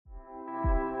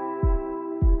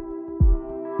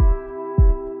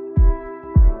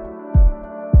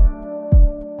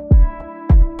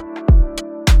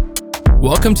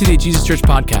Welcome to the Jesus Church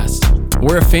podcast.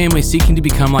 We're a family seeking to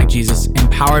become like Jesus,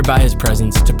 empowered by his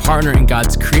presence to partner in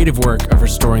God's creative work of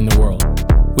restoring the world.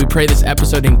 We pray this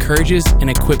episode encourages and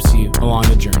equips you along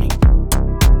the journey.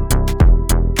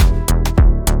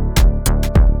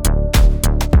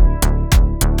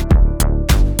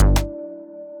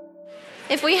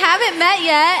 If we haven't met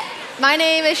yet, my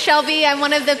name is Shelbi. I'm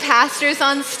one of the pastors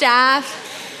on staff.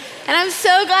 And I'm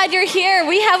so glad you're here.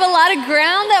 We have a lot of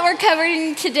ground that we're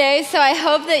covering today, so I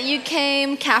hope that you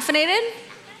came caffeinated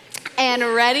and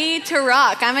ready to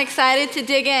rock. I'm excited to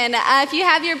dig in. If you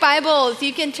have your Bibles,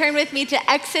 you can turn with me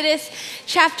to Exodus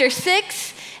chapter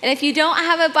 6. And if you don't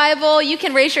have a Bible, you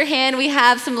can raise your hand. We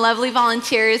have some lovely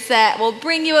volunteers that will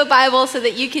bring you a Bible so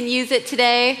that you can use it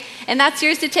today. And that's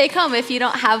yours to take home if you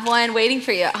don't have one waiting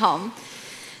for you at home.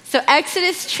 So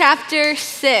Exodus chapter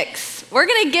 6. We're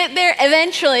going to get there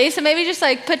eventually, so maybe just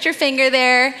put your finger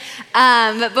there.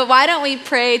 But why don't we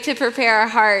pray to prepare our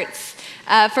hearts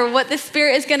for what the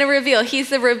Spirit is going to reveal. He's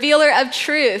the revealer of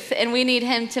truth, and we need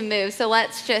him to move. So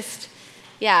let's just,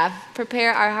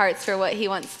 prepare our hearts for what he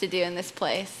wants to do in this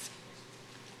place.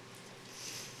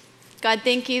 God,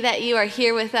 thank you that you are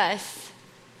here with us.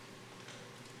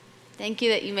 Thank you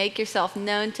that you make yourself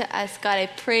known to us. God, I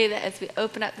pray that as we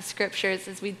open up the scriptures,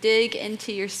 as we dig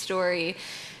into your story,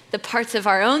 the parts of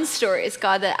our own stories,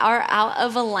 God, that are out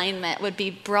of alignment would be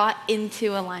brought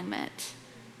into alignment.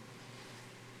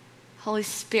 Holy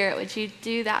Spirit, would you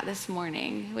do that this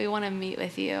morning? We want to meet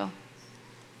with you.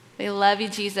 We love you,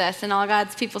 Jesus. And all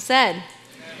God's people said,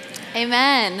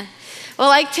 Amen. Well,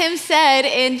 like Tim said,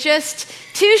 in just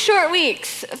 2 short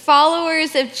weeks,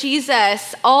 followers of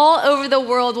Jesus all over the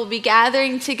world will be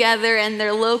gathering together in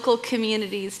their local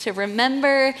communities to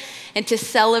remember and to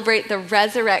celebrate the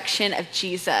resurrection of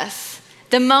Jesus.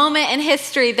 The moment in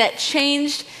history that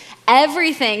changed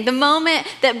everything, the moment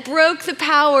that broke the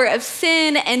power of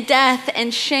sin and death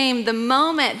and shame, the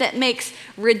moment that makes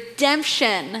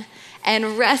redemption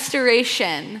and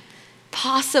restoration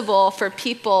possible for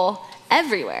people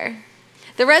everywhere.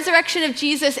 The resurrection of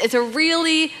Jesus is a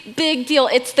really big deal.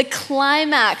 It's the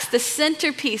climax, the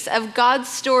centerpiece of God's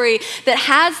story that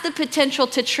has the potential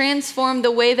to transform the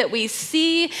way that we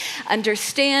see,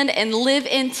 understand, and live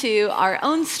into our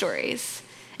own stories.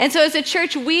 And so as a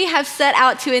church, we have set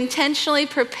out to intentionally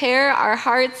prepare our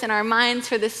hearts and our minds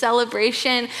for the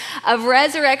celebration of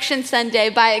Resurrection Sunday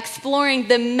by exploring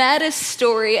the meta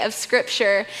story of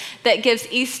Scripture that gives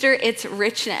Easter its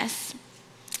richness.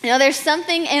 You know, there's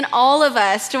something in all of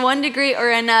us, to one degree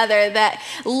or another, that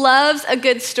loves a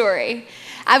good story.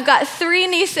 I've got 3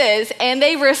 nieces, and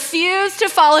they refuse to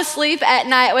fall asleep at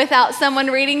night without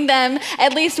someone reading them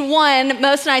at least one.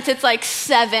 Most nights it's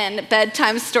 7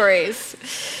 bedtime stories.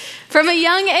 From a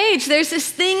young age, there's this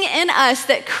thing in us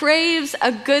that craves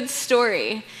a good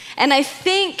story. And I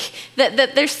think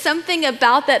that there's something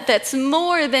about that that's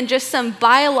more than just some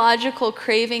biological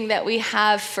craving that we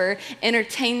have for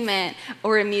entertainment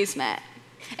or amusement.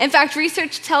 In fact,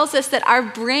 research tells us that our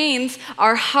brains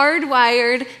are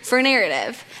hardwired for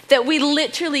narrative, that we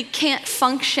literally can't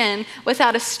function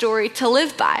without a story to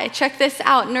live by. Check this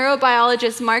out.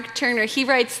 Neurobiologist Mark Turner, he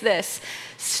writes this: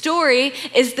 story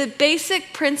is the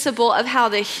basic principle of how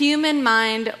the human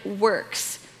mind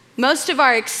works. Most of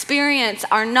our experience,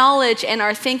 our knowledge, and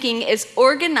our thinking is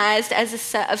organized as a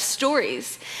set of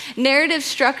stories. Narrative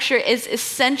structure is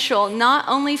essential not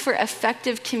only for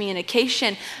effective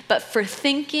communication, but for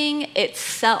thinking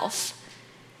itself.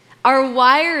 Our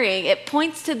wiring, it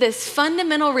points to this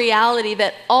fundamental reality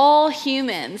that all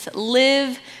humans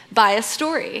live by a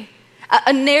story.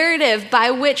 A narrative by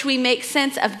which we make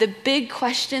sense of the big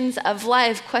questions of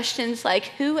life. Questions like,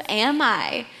 who am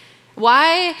I?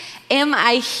 Why am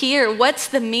I here? What's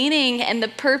the meaning and the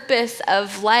purpose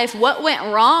of life? What went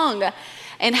wrong?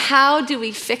 And how do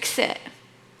we fix it?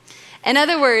 In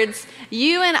other words,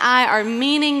 you and I are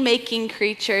meaning-making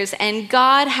creatures, and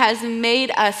God has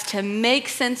made us to make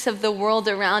sense of the world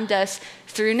around us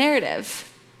through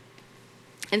narrative.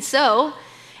 And so,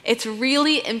 it's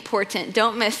really important,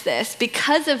 don't miss this,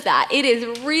 because of that, it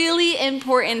is really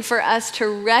important for us to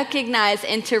recognize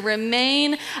and to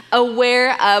remain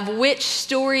aware of which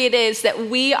story it is that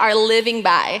we are living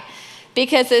by.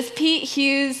 Because as Pete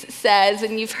Hughes says,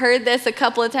 and you've heard this a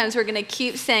couple of times, we're going to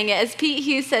keep saying it, as Pete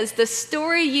Hughes says, the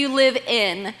story you live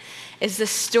in is the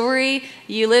story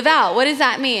you live out. What does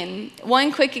that mean?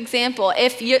 One quick example.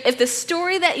 If the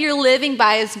story that you're living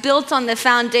by is built on the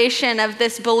foundation of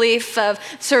this belief of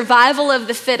survival of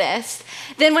the fittest,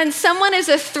 then when someone is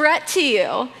a threat to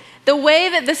you, the way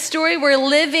that the story we're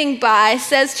living by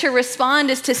says to respond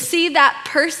is to see that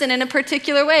person in a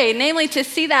particular way, namely to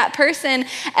see that person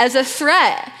as a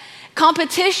threat.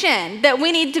 competition that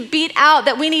we need to beat out,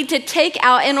 that we need to take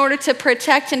out in order to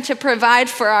protect and to provide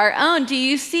for our own. Do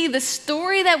you see the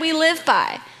story that we live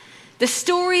by? The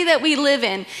story that we live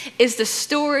in is the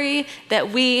story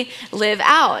that we live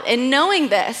out. And knowing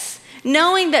this,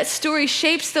 knowing that story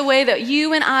shapes the way that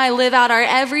you and I live out our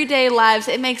everyday lives,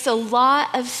 it makes a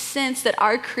lot of sense that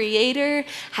our Creator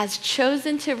has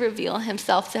chosen to reveal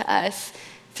himself to us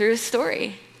through a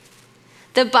story.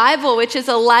 The Bible, which is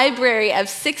a library of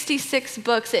 66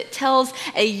 books, it tells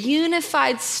a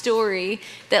unified story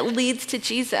that leads to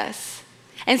Jesus.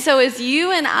 And so as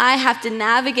you and I have to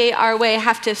navigate our way,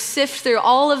 have to sift through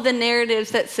all of the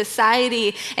narratives that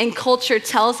society and culture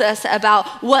tells us about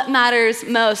what matters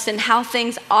most and how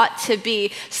things ought to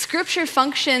be, Scripture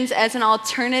functions as an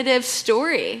alternative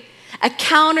story, a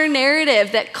counter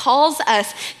narrative that calls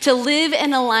us to live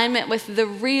in alignment with the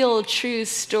real, true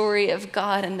story of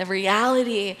God and the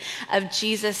reality of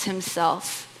Jesus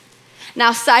himself.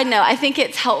 Now, side note, I think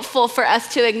it's helpful for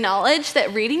us to acknowledge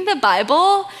that reading the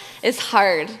Bible is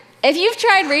hard. If you've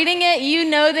tried reading it, you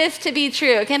know this to be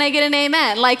true. Can I get an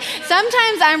amen? Like,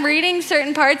 sometimes I'm reading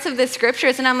certain parts of the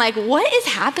scriptures and I'm like, what is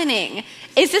happening?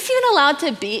 Is this even allowed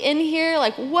to be in here?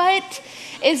 Like, what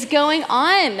is going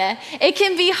on? It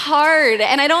can be hard,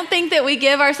 and I don't think that we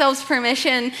give ourselves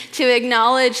permission to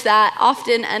acknowledge that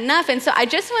often enough. And so I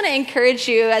just want to encourage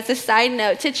you, as a side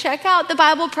note, to check out the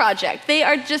Bible Project. They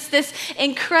are just this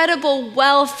incredible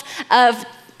wealth of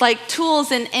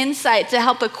tools and insight to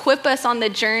help equip us on the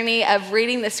journey of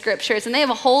reading the scriptures. And they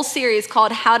have a whole series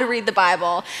called How to Read the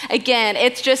Bible. Again,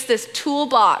 it's just this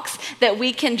toolbox that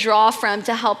we can draw from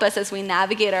to help us as we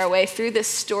navigate our way through this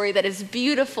story that is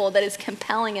beautiful, that is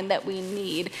compelling, and that we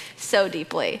need so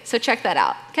deeply. So check that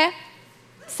out, okay?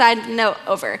 Side note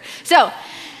over. So,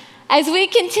 as we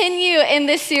continue in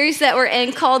this series that we're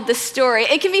in called The Story,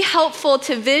 it can be helpful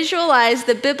to visualize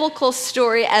the biblical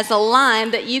story as a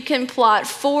line that you can plot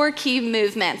 4 key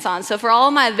movements on. So for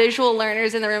all my visual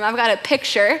learners in the room, I've got a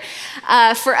picture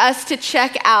for us to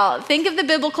check out. Think of the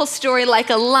biblical story like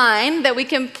a line that we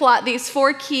can plot these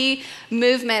 4 key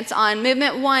movements on.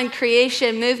 Movement 1,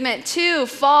 creation. Movement 2,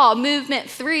 fall. Movement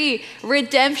 3,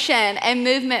 redemption. And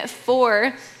movement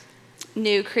 4,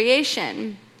 new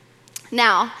creation.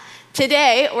 Now,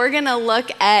 today, we're going to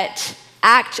look at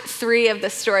Act 3 of the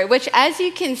story, which, as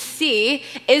you can see,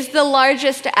 is the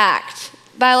largest act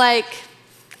by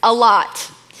a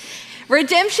lot.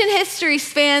 Redemption history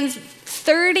spans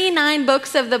 39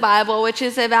 books of the Bible, which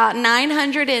is about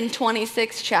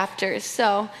 926 chapters.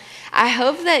 So I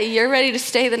hope that you're ready to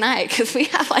stay the night because we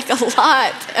have a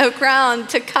lot of ground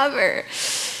to cover.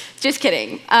 Just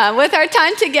kidding. With our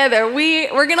time together,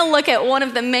 we're going to look at one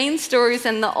of the main stories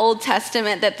in the Old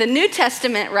Testament that the New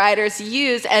Testament writers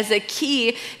use as a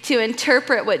key to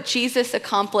interpret what Jesus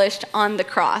accomplished on the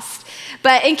cross.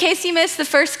 But in case you missed the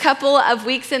first couple of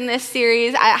weeks in this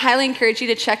series, I highly encourage you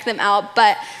to check them out.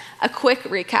 But a quick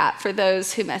recap for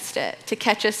those who missed it to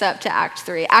catch us up to Act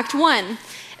 3. Act 1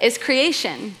 is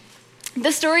creation.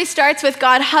 The story starts with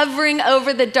God hovering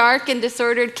over the dark and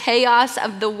disordered chaos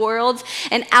of the world,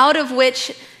 and out of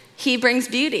which he brings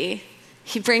beauty.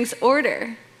 He brings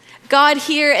order. God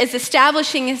here is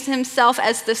establishing himself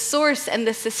as the source and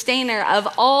the sustainer of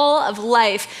all of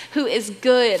life, who is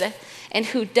good and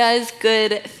who does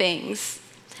good things.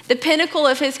 The pinnacle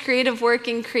of his creative work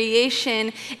in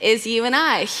creation is you and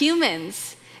I,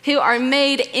 humans, who are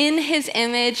made in his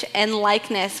image and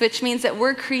likeness, which means that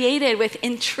we're created with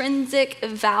intrinsic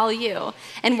value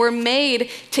and we're made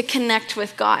to connect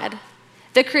with God.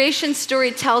 The creation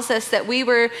story tells us that we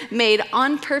were made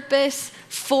on purpose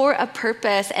for a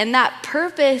purpose, and that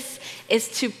purpose is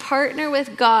to partner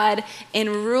with God in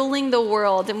ruling the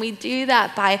world, and we do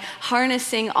that by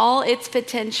harnessing all its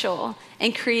potential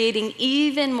and creating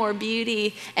even more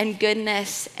beauty and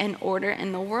goodness and order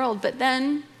in the world. But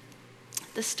then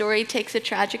the story takes a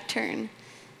tragic turn,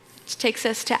 which takes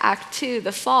us to Act 2,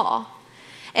 the fall.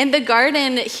 In the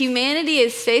garden, humanity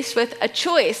is faced with a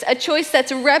choice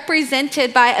that's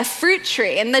represented by a fruit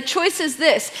tree. And the choice is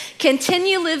this: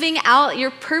 continue living out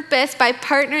your purpose by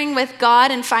partnering with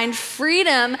God and find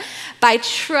freedom by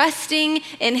trusting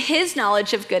in his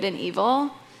knowledge of good and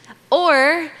evil.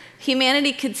 Or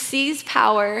humanity could seize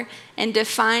power and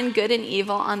define good and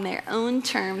evil on their own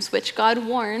terms, which God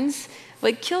warns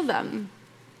would kill them.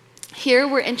 Here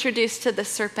we're introduced to the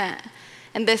serpent,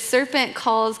 and the serpent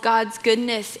calls God's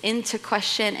goodness into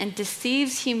question and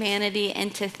deceives humanity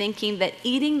into thinking that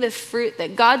eating the fruit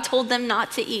that God told them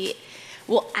not to eat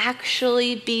will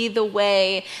actually be the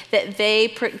way that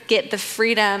they get the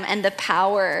freedom and the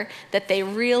power that they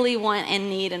really want and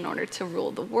need in order to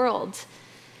rule the world.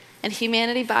 And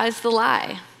humanity buys the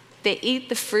lie. They eat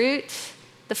the fruit,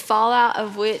 the fallout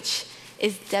of which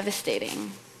is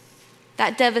devastating.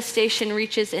 That devastation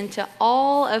reaches into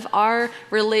all of our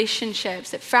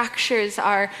relationships. It fractures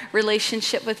our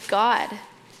relationship with God,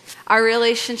 our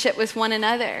relationship with one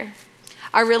another,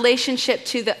 our relationship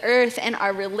to the earth, and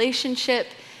our relationship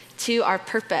to our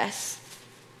purpose.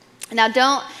 Now,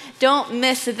 don't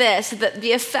miss this.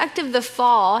 The effect of the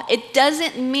fall, it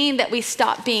doesn't mean that we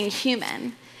stop being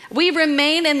human. We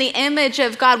remain in the image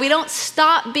of God. We don't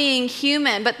stop being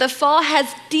human, but the fall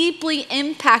has deeply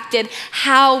impacted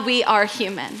how we are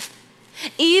human.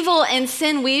 Evil and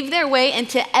sin weave their way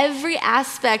into every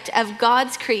aspect of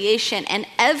God's creation and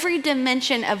every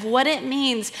dimension of what it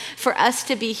means for us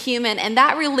to be human. And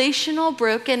that relational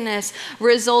brokenness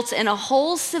results in a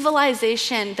whole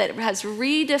civilization that has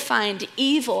redefined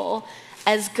evil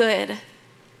as good.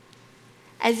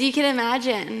 As you can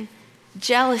imagine,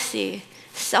 jealousy,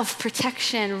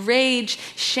 self-protection, rage,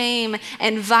 shame,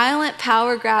 and violent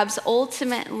power grabs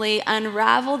ultimately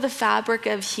unravel the fabric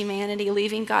of humanity,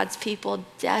 leaving God's people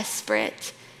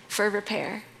desperate for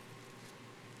repair.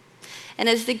 And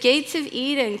as the gates of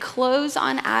Eden close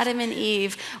on Adam and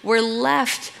Eve, we're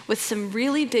left with some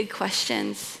really big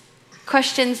questions.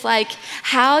 Questions like,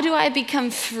 how do I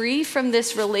become free from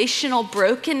this relational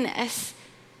brokenness?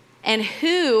 And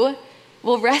who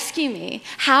will rescue me?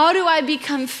 How do I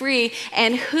become free?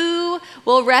 And who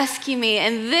will rescue me?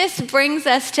 And this brings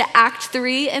us to Act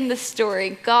 3 in the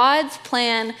story, God's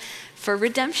plan for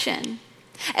redemption.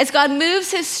 As God moves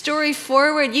his story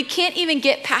forward, you can't even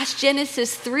get past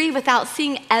Genesis 3 without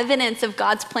seeing evidence of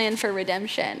God's plan for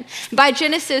redemption. By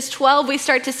Genesis 12, we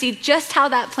start to see just how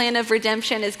that plan of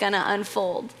redemption is going to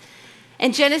unfold.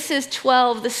 In Genesis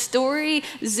 12, the story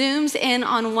zooms in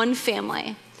on one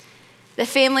family, the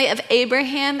family of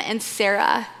Abraham and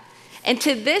Sarah. And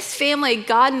to this family,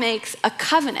 God makes a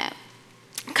covenant.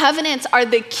 Covenants are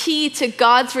the key to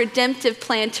God's redemptive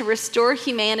plan to restore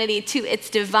humanity to its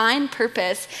divine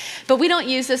purpose. But we don't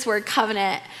use this word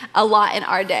covenant a lot in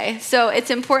our day. So it's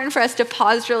important for us to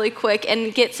pause really quick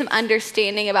and get some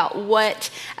understanding about what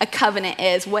a covenant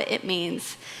is, what it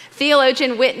means.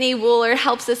 Theologian Whitney Wooler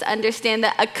helps us understand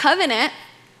that a covenant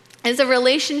is a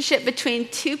relationship between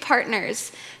two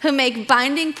partners who make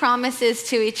binding promises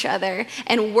to each other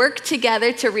and work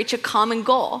together to reach a common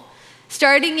goal.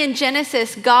 Starting in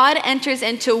Genesis, God enters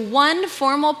into one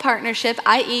formal partnership,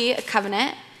 i.e. a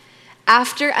covenant,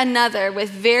 after another with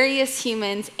various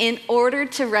humans in order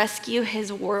to rescue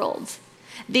his world.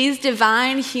 These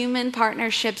divine human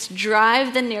partnerships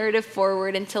drive the narrative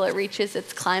forward until it reaches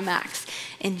its climax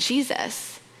in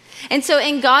Jesus. And so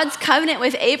in God's covenant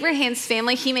with Abraham's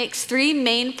family, he makes three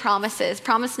main promises.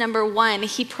 Promise number one,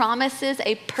 he promises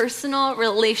a personal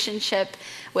relationship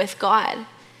with God.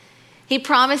 He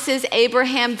promises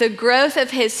Abraham the growth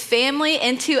of his family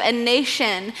into a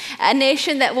nation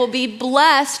that will be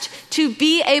blessed to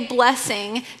be a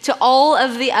blessing to all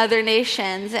of the other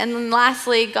nations. And then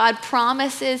lastly, God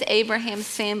promises Abraham's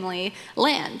family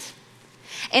land.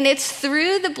 And it's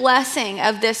through the blessing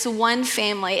of this one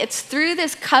family, it's through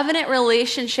this covenant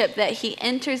relationship that he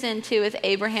enters into with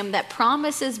Abraham that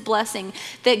promises blessing,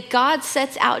 that God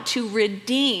sets out to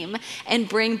redeem and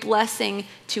bring blessing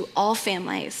to all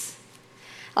families.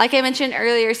 Like I mentioned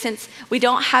earlier, since we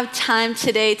don't have time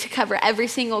today to cover every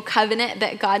single covenant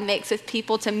that God makes with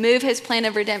people to move his plan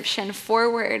of redemption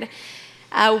forward,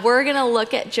 we're going to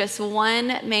look at just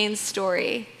one main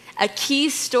story, a key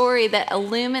story that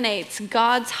illuminates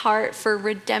God's heart for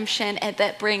redemption and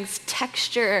that brings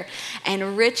texture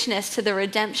and richness to the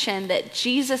redemption that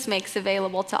Jesus makes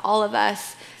available to all of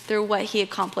us through what he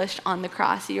accomplished on the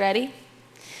cross. You ready?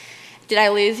 Did I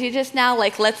lose you just now?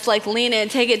 Let's lean in,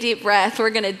 take a deep breath. We're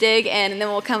going to dig in, and then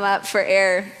we'll come up for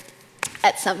air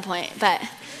at some point, but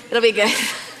it'll be good.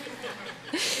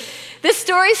 This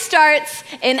story starts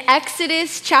in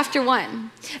Exodus chapter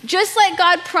 1. Just like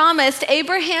God promised,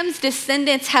 Abraham's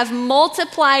descendants have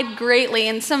multiplied greatly,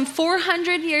 and some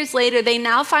 400 years later, they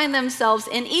now find themselves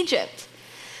in Egypt.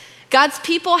 God's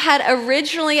people had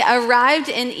originally arrived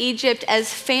in Egypt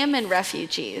as famine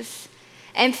refugees.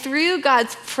 And through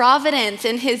God's providence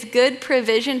and his good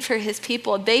provision for his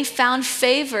people, they found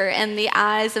favor in the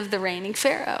eyes of the reigning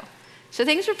Pharaoh. So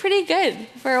things were pretty good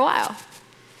for a while.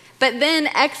 But then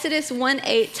Exodus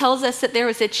 1:8 tells us that there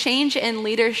was a change in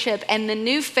leadership and the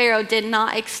new Pharaoh did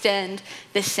not extend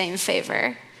the same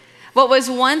favor. What was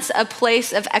once a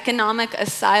place of economic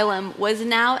asylum was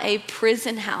now a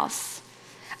prison house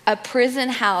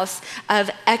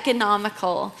of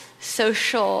economical,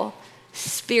 social,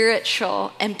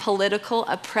 spiritual, and political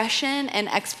oppression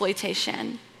and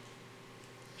exploitation.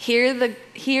 Hear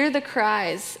the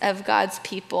cries of God's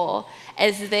people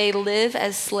as they live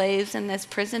as slaves in this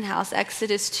prison house.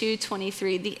 Exodus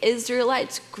 2:23, the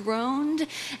Israelites groaned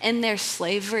in their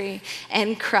slavery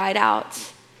and cried out,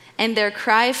 and their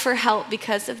cry for help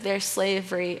because of their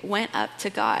slavery went up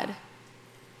to God.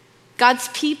 God's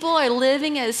people are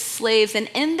living as slaves, and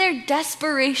in their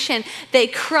desperation, they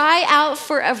cry out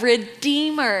for a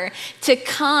redeemer to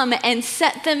come and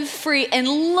set them free. And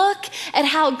look at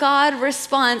how God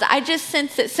responds. I just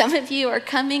sense that some of you are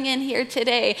coming in here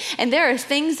today, and there are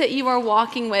things that you are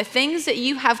walking with, things that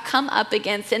you have come up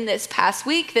against in this past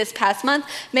week, this past month,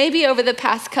 maybe over the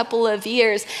past couple of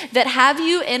years, that have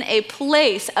you in a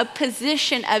place, a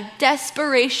position of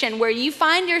desperation where you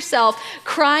find yourself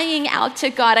crying out to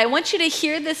God. I want you to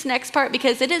hear this next part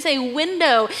because it is a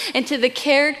window into the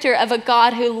character of a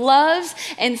God who loves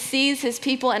and sees his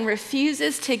people and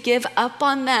refuses to give up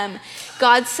on them.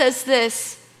 God says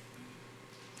this: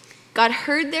 God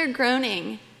heard their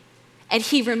groaning, and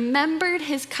he remembered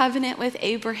his covenant with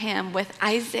Abraham, with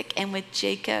Isaac, and with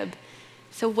Jacob.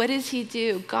 So what does he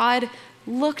do? God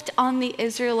looked on the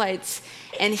Israelites,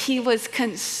 and he was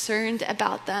concerned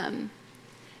about them.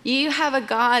 You have a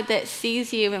God that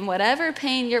sees you in whatever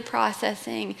pain you're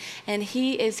processing, and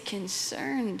he is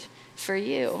concerned for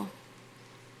you.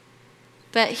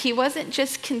 But he wasn't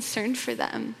just concerned for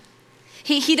them.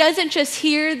 He doesn't just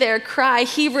hear their cry,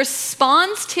 he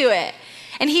responds to it.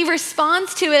 And he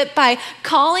responds to it by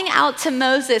calling out to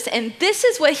Moses. And this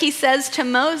is what he says to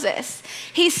Moses.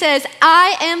 He says,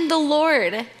 I am the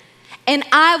Lord, and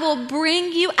I will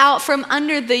bring you out from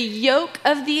under the yoke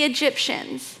of the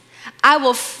Egyptians. I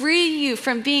will free you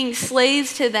from being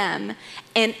slaves to them,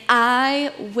 and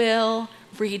I will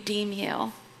redeem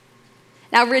you.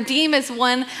 Now, redeem is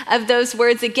one of those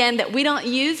words, again, that we don't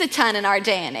use a ton in our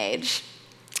day and age.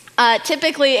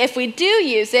 Typically, if we do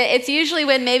use it, it's usually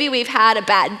when maybe we've had a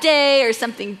bad day or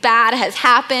something bad has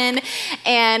happened,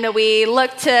 and we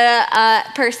look to a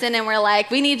person and we're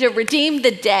like, we need to redeem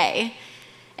the day.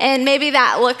 And maybe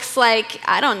that looks like,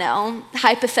 I don't know,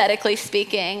 hypothetically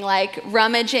speaking, like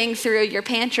rummaging through your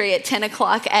pantry at 10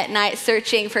 o'clock at night,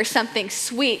 searching for something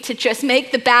sweet to just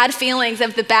make the bad feelings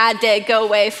of the bad day go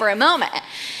away for a moment.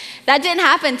 That didn't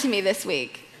happen to me this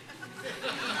week.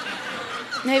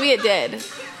 Maybe it did.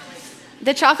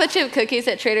 The chocolate chip cookies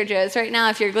at Trader Joe's right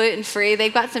now, if you're gluten-free,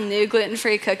 they've got some new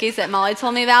gluten-free cookies that Molly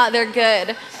told me about. They're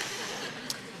good.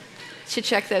 Should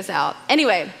check those out.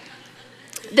 Anyway.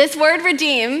 This word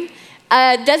redeem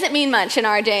doesn't mean much in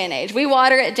our day and age. We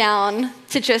water it down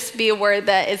to just be a word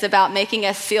that is about making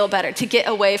us feel better, to get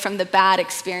away from the bad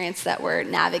experience that we're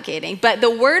navigating. But the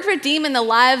word redeem in the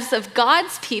lives of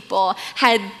God's people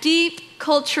had deep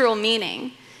cultural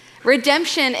meaning.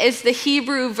 Redemption is the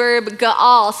Hebrew verb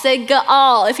ga'al. Say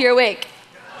ga'al if you're awake.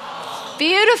 Ga'al.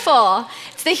 Beautiful.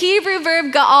 It's the Hebrew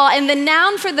verb ga'al, and the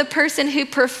noun for the person who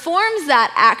performs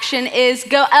that action is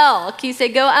go'el. Can you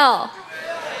say go'el?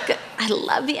 I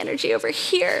love the energy over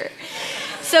here.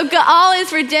 So Ga'al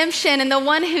is redemption, and the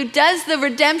one who does the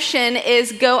redemption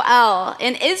is Go'el.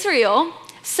 In Israel,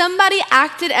 somebody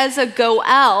acted as a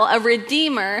Go'el, a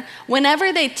redeemer,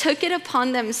 whenever they took it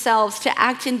upon themselves to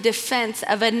act in defense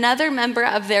of another member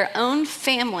of their own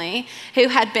family who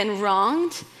had been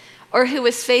wronged or who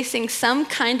was facing some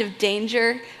kind of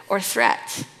danger or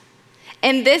threat.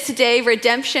 In this day,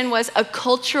 redemption was a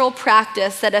cultural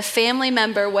practice that a family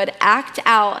member would act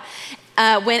out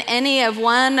when any of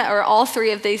one or all three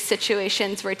of these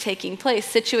situations were taking place.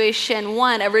 Situation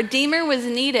one, a redeemer was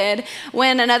needed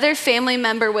when another family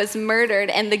member was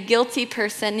murdered and the guilty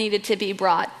person needed to be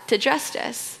brought to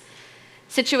justice.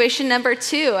 Situation number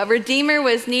two, a redeemer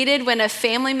was needed when a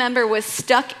family member was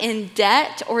stuck in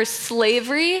debt or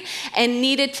slavery and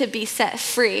needed to be set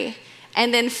free.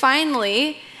 And then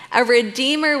finally, a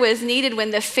redeemer was needed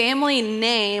when the family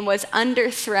name was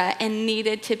under threat and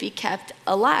needed to be kept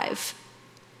alive.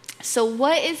 So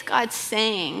what is God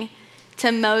saying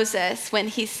to Moses when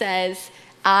he says,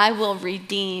 I will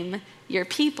redeem your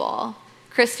people?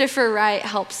 Christopher Wright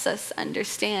helps us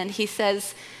understand. He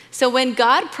says, so when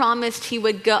God promised he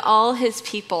would Ga'al his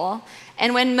people,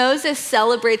 and when Moses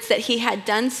celebrates that he had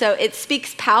done so, it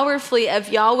speaks powerfully of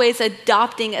Yahweh's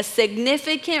adopting a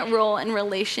significant role in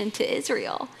relation to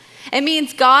Israel. It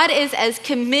means God is as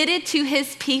committed to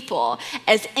his people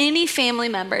as any family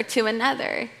member to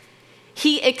another.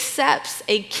 He accepts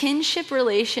a kinship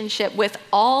relationship with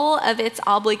all of its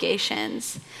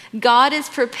obligations. God is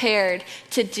prepared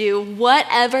to do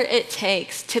whatever it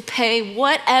takes, to pay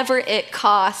whatever it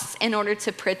costs in order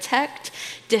to protect,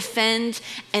 defend,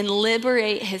 and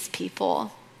liberate his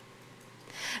people.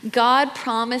 God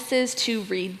promises to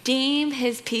redeem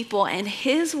his people, and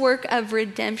his work of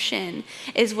redemption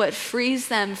is what frees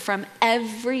them from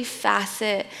every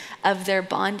facet of their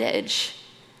bondage.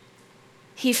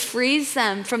 He frees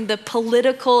them from the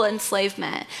political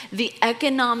enslavement, the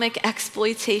economic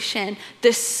exploitation,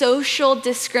 the social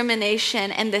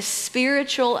discrimination, and the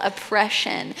spiritual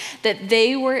oppression that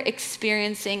they were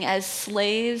experiencing as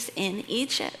slaves in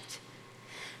Egypt.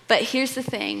 But here's the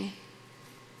thing,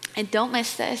 and don't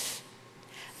miss this.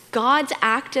 God's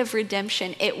act of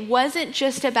redemption, it wasn't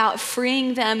just about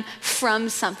freeing them from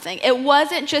something. It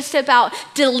wasn't just about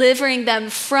delivering them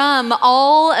from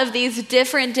all of these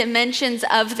different dimensions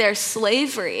of their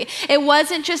slavery. It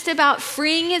wasn't just about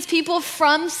freeing his people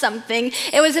from something.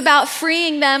 It was about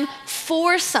freeing them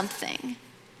for something.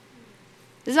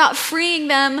 It's about freeing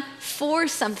them for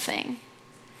something.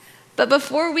 But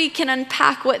before we can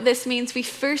unpack what this means, we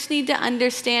first need to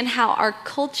understand how our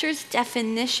culture's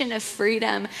definition of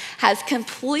freedom has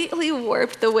completely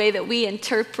warped the way that we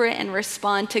interpret and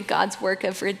respond to God's work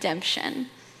of redemption.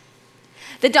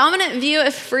 The dominant view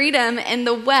of freedom in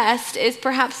the West is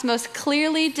perhaps most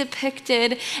clearly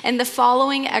depicted in the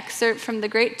following excerpt from the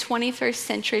great 21st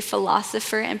century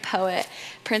philosopher and poet,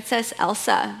 Princess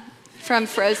Elsa from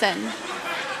Frozen.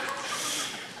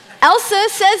 Elsa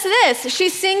says this, she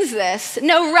sings this: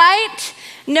 no right,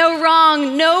 no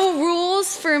wrong, no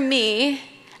rules for me,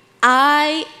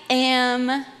 I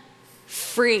am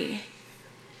free.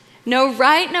 No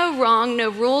right, no wrong, no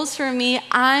rules for me,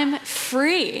 I'm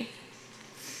free.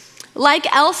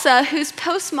 Like Elsa, whose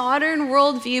postmodern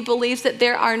worldview believes that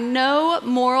there are no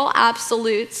moral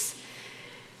absolutes,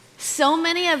 so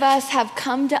many of us have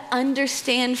come to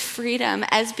understand freedom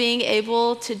as being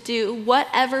able to do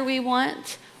whatever we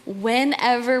want,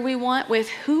 whenever we want, with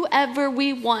whoever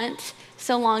we want,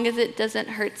 so long as it doesn't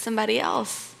hurt somebody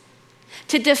else.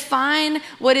 To define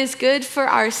what is good for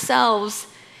ourselves,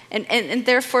 and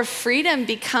therefore freedom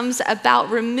becomes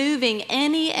about removing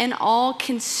any and all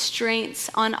constraints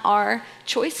on our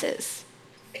choices.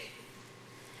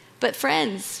 But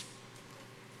friends,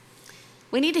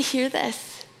 we need to hear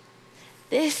this.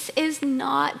 This is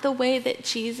not the way that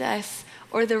Jesus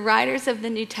or the writers of the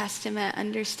New Testament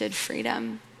understood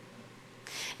freedom.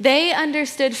 They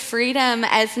understood freedom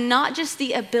as not just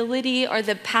the ability or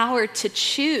the power to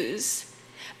choose,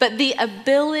 but the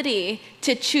ability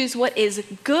to choose what is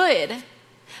good.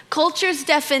 Culture's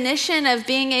definition of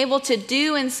being able to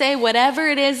do and say whatever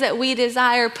it is that we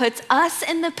desire puts us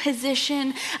in the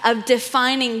position of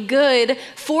defining good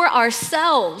for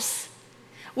ourselves,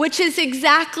 which is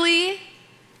exactly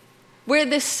where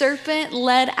the serpent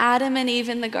led Adam and Eve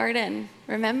in the garden.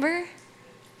 Remember?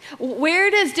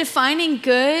 Where does defining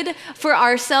good for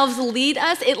ourselves lead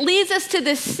us? It leads us to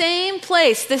the same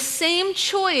place, the same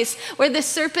choice where the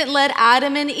serpent led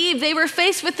Adam and Eve. They were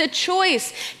faced with a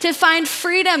choice to find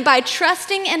freedom by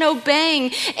trusting and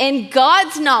obeying in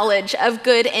God's knowledge of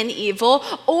good and evil,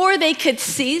 or they could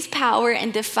seize power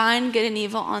and define good and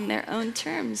evil on their own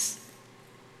terms.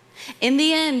 In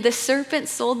the end, the serpent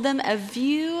sold them a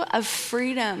view of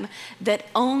freedom that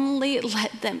only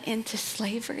led them into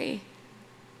slavery.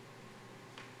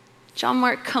 John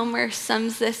Mark Comer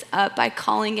sums this up by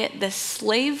calling it the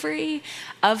slavery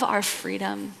of our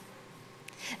freedom.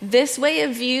 This way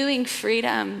of viewing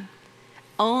freedom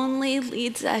only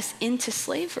leads us into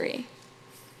slavery.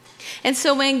 And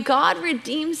so when God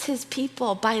redeems his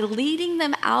people by leading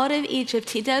them out of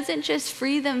Egypt, he doesn't just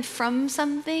free them from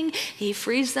something, he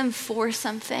frees them for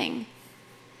something.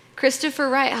 Christopher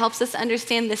Wright helps us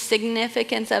understand the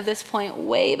significance of this point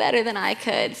way better than I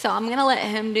could. So I'm going to let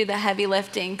him do the heavy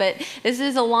lifting. But this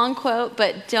is a long quote,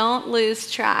 but don't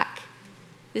lose track.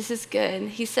 This is good.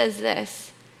 He says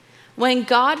this: when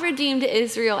God redeemed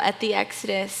Israel at the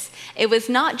Exodus, it was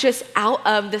not just out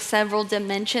of the several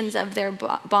dimensions of their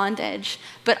bondage,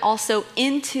 but also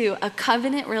into a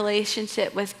covenant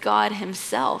relationship with God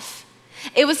himself.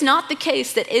 It was not the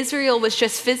case that Israel was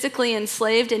just physically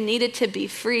enslaved and needed to be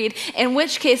freed, in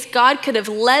which case God could have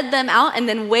led them out and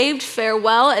then waved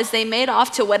farewell as they made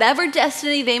off to whatever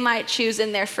destiny they might choose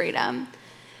in their freedom.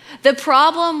 The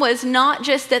problem was not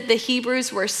just that the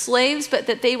Hebrews were slaves, but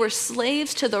that they were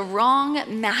slaves to the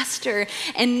wrong master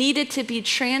and needed to be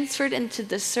transferred into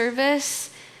the service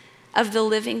of the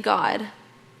living God.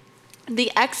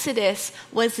 The Exodus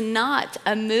was not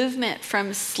a movement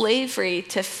from slavery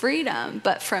to freedom,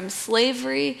 but from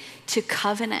slavery to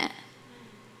covenant.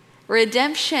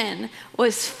 Redemption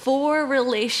was for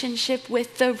relationship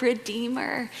with the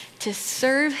Redeemer to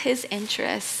serve his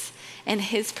interests and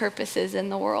his purposes in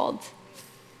the world.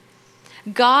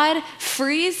 God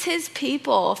frees his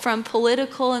people from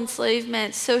political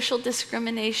enslavement, social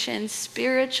discrimination,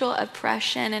 spiritual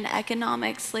oppression, and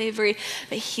economic slavery.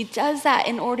 But he does that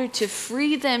in order to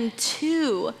free them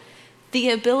to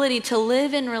the ability to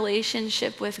live in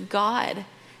relationship with God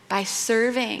by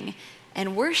serving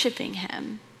and worshiping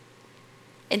him.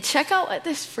 And check out what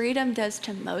this freedom does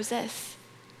to Moses.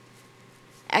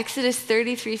 Exodus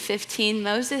 33:15,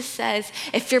 Moses says,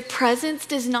 if your presence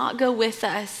does not go with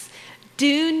us,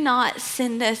 do not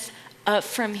send us up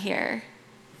from here.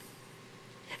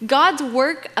 God's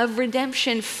work of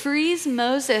redemption frees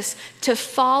Moses to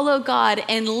follow God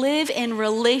and live in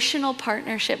relational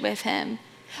partnership with him.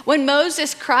 When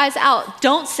Moses cries out,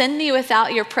 don't send me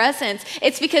without your presence,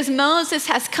 it's because Moses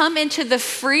has come into the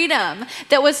freedom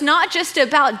that was not just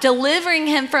about delivering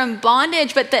him from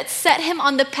bondage, but that set him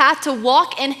on the path to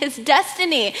walk in his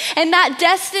destiny. And that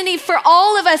destiny for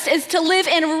all of us is to live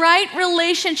in right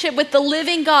relationship with the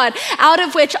living God, out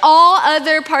of which all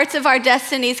other parts of our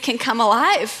destinies can come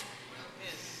alive.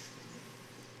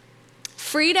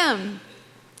 Freedom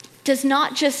does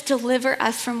not just deliver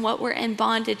us from what we're in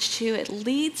bondage to, it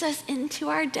leads us into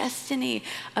our destiny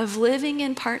of living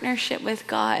in partnership with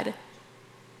God.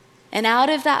 And out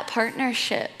of that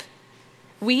partnership,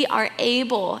 we are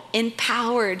able,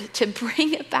 empowered to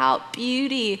bring about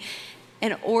beauty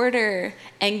and order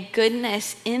and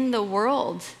goodness in the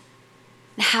world.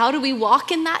 And how do we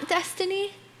walk in that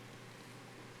destiny?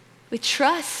 We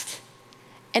trust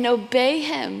and obey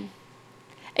him.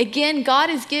 Again, God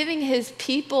is giving his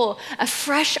people a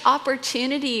fresh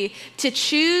opportunity to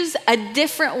choose a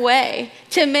different way,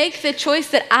 to make the choice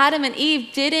that Adam and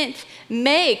Eve didn't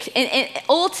make, and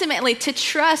ultimately to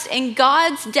trust in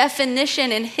God's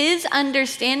definition and his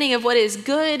understanding of what is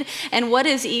good and what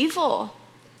is evil.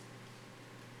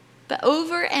 But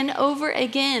over and over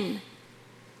again,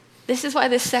 this is why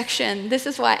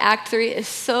Act 3 is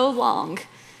so long.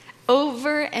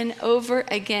 Over and over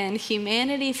again,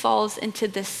 humanity falls into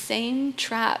the same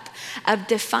trap of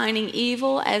defining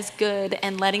evil as good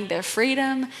and letting their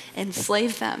freedom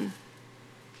enslave them.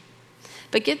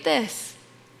 But get this,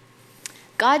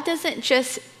 God doesn't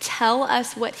just tell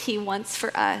us what he wants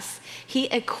for us. He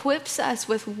equips us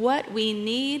with what we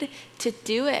need to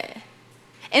do it.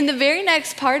 In the very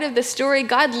next part of the story,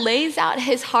 God lays out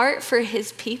his heart for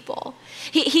his people.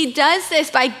 He does this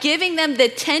by giving them the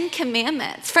 10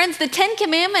 Commandments. Friends, the 10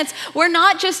 Commandments were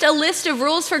not just a list of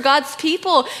rules for God's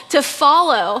people to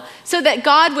follow so that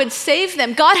God would save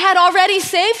them. God had already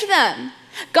saved them.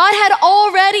 God had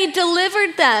already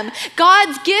delivered them.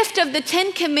 God's gift of the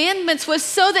 10 Commandments was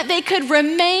so that they could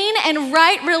remain in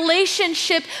right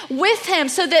relationship with him,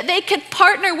 so that they could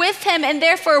partner with him and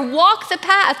therefore walk the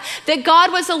path that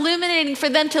God was illuminating for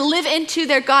them to live into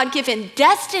their God-given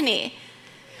destiny,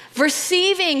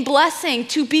 receiving blessing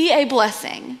to be a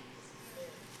blessing.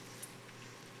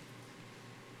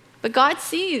 But God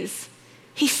sees.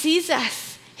 He sees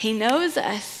us. He knows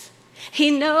us.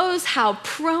 He knows how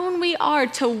prone we are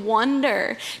to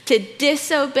wander, to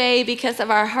disobey because of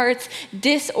our heart's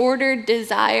disordered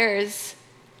desires.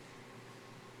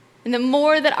 And the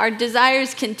more that our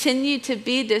desires continue to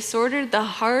be disordered, the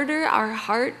harder our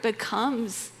heart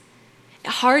becomes,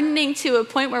 hardening to a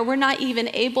point where we're not even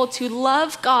able to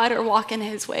love God or walk in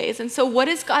his ways. And so what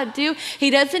does God do?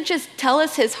 He doesn't just tell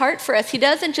us his heart for us. He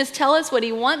doesn't just tell us what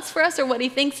he wants for us or what he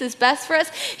thinks is best for us.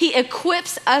 He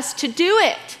equips us to do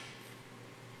it.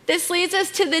 This leads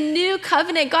us to the new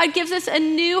covenant. God gives us a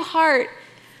new heart.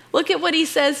 Look at what he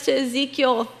says to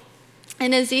Ezekiel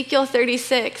in Ezekiel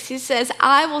 36. He says,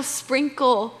 I will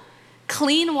sprinkle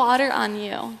clean water on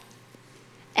you,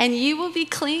 and you will be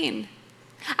clean.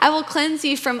 I will cleanse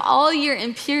you from all your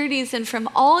impurities and from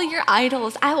all your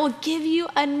idols. I will give you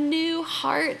a new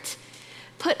heart.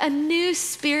 Put a new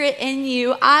spirit in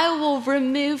you. I will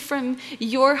remove from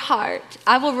your heart.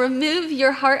 I will remove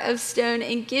your heart of stone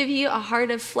and give you a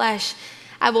heart of flesh.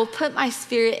 I will put my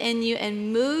spirit in you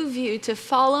and move you to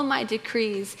follow my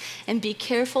decrees and be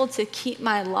careful to keep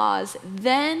my laws.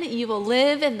 Then you will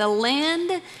live in the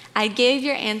land I gave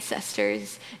your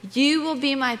ancestors. You will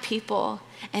be my people,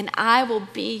 and I will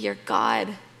be your God.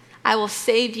 I will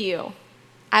save you.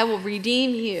 I will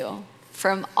redeem you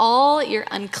from all your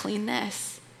uncleanness.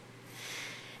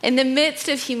 In the midst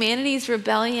of humanity's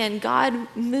rebellion, God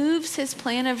moves his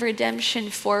plan of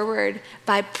redemption forward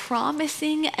by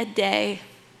promising a day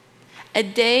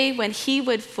when he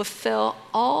would fulfill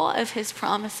all of his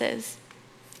promises.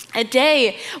 A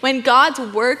day when God's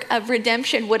work of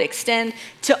redemption would extend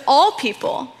to all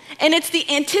people. And it's the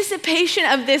anticipation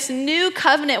of this new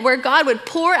covenant where God would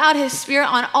pour out his Spirit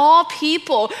on all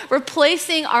people,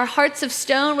 replacing our hearts of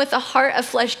stone with a heart of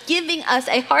flesh, giving us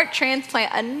a heart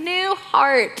transplant, a new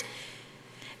heart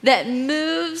that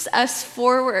moves us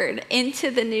forward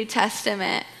into the New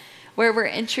Testament where we're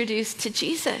introduced to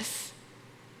Jesus.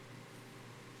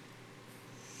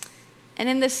 And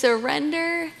in the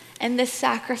surrender and the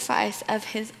sacrifice of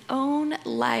his own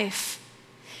life,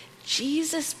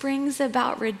 Jesus brings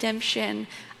about redemption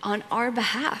on our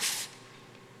behalf.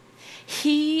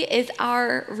 He is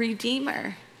our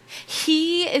Redeemer.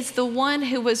 He is the one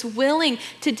who was willing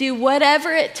to do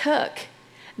whatever it took,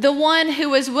 the one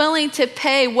who was willing to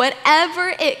pay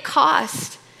whatever it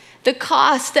cost, the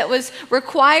cost that was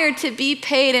required to be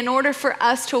paid in order for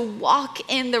us to walk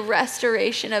in the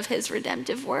restoration of his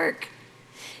redemptive work.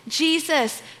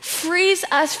 Jesus frees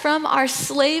us from our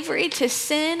slavery to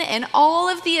sin and all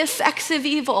of the effects of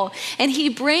evil, and he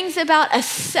brings about a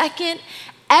second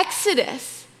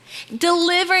exodus,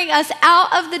 delivering us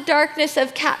out of the darkness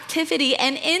of captivity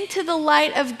and into the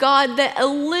light of God that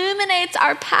illuminates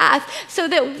our path so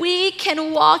that we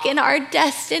can walk in our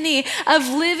destiny of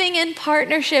living in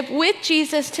partnership with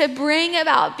Jesus to bring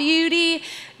about beauty,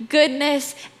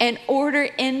 goodness, and order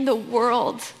in the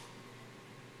world.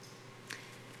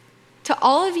 To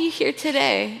all of you here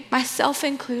today, myself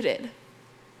included,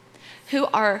 who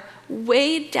are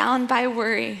weighed down by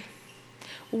worry,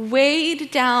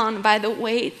 weighed down by the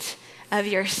weight of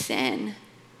your sin,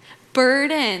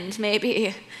 burdened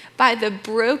maybe by the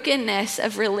brokenness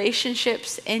of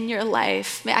relationships in your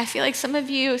life. I feel like some of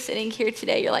you sitting here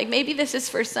today, you're like, maybe this is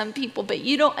for some people, but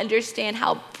you don't understand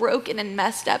how broken and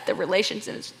messed up the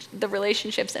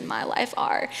relationships in my life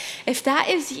are. If that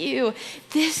is you,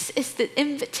 this is the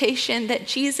invitation that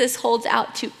Jesus holds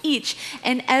out to each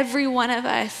and every one of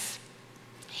us.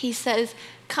 He says,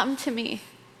 come to me,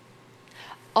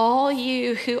 all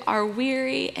you who are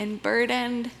weary and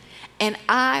burdened, and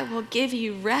I will give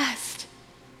you rest.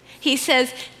 He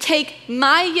says, take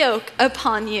my yoke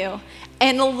upon you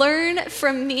and learn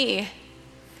from me.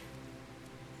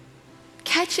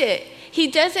 Catch it. He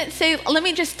doesn't say, let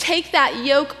me just take that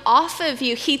yoke off of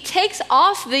you. He takes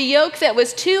off the yoke that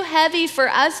was too heavy for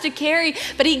us to carry,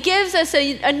 but he gives us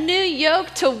a new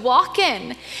yoke to walk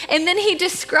in. And then he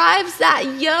describes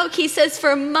that yoke. He says,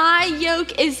 for my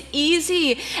yoke is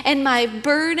easy and my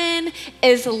burden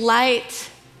is light.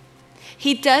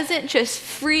 He doesn't just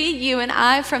free you and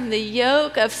I from the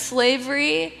yoke of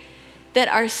slavery that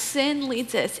our sin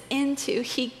leads us into.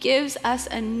 He gives us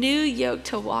a new yoke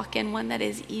to walk in, one that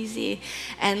is easy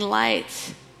and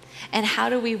light. And how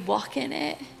do we walk in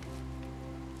it?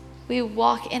 We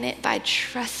walk in it by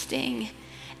trusting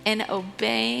and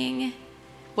obeying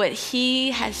what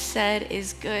he has said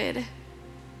is good.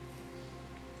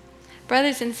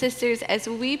 Brothers and sisters, as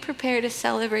we prepare to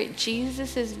celebrate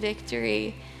Jesus'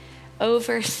 victory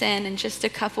over sin in just a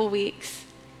couple weeks,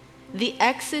 the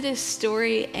Exodus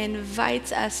story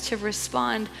invites us to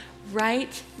respond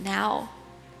right now.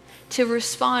 To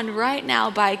respond right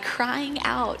now by crying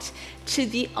out to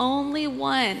the only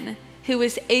one who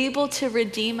is able to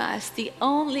redeem us, the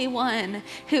only one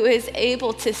who is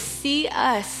able to see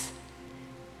us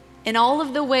in all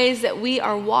of the ways that we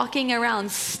are walking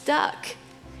around stuck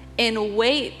in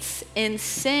weights, in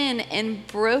sin, in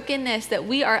brokenness that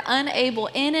we are unable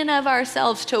in and of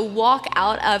ourselves to walk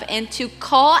out of, and to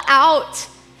call out,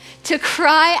 to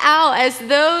cry out as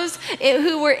those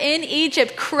who were in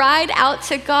Egypt cried out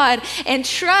to God, and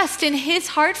trust in his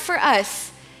heart for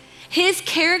us, his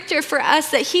character for us,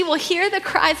 that he will hear the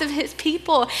cries of his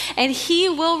people and he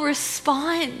will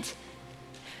respond.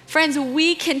 Friends,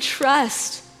 we can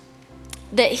trust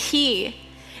that he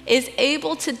is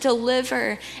able to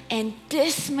deliver and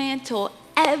dismantle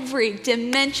every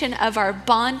dimension of our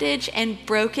bondage and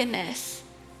brokenness,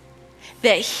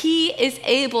 that he is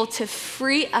able to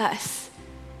free us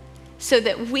so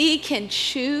that we can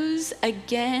choose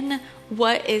again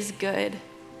what is good,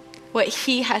 what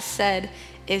he has said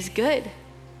is good.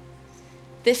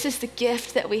 This is the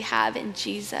gift that we have in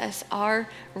Jesus, our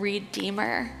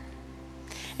Redeemer.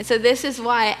 And so this is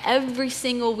why every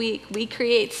single week we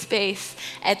create space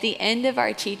at the end of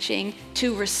our teaching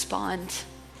to respond.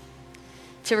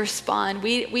 To respond.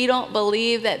 We don't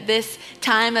believe that this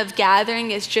time of gathering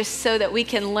is just so that we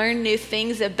can learn new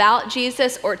things about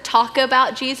Jesus or talk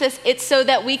about Jesus. It's so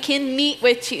that we can meet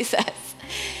with Jesus.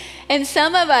 And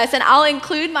some of us, and I'll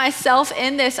include myself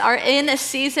in this, are in a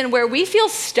season where we feel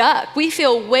stuck. We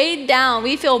feel weighed down.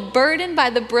 We feel burdened by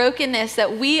the brokenness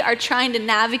that we are trying to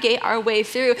navigate our way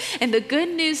through. And the good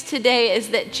news today is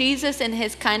that Jesus in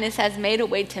his kindness has made a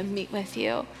way to meet with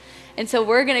you. And so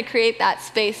we're going to create that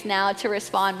space now to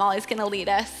respond. Molly's going to lead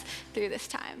us through this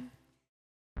time.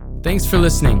 Thanks for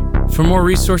listening. For more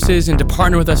resources and to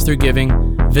partner with us through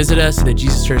giving, visit us at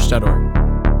jesuschurch.org.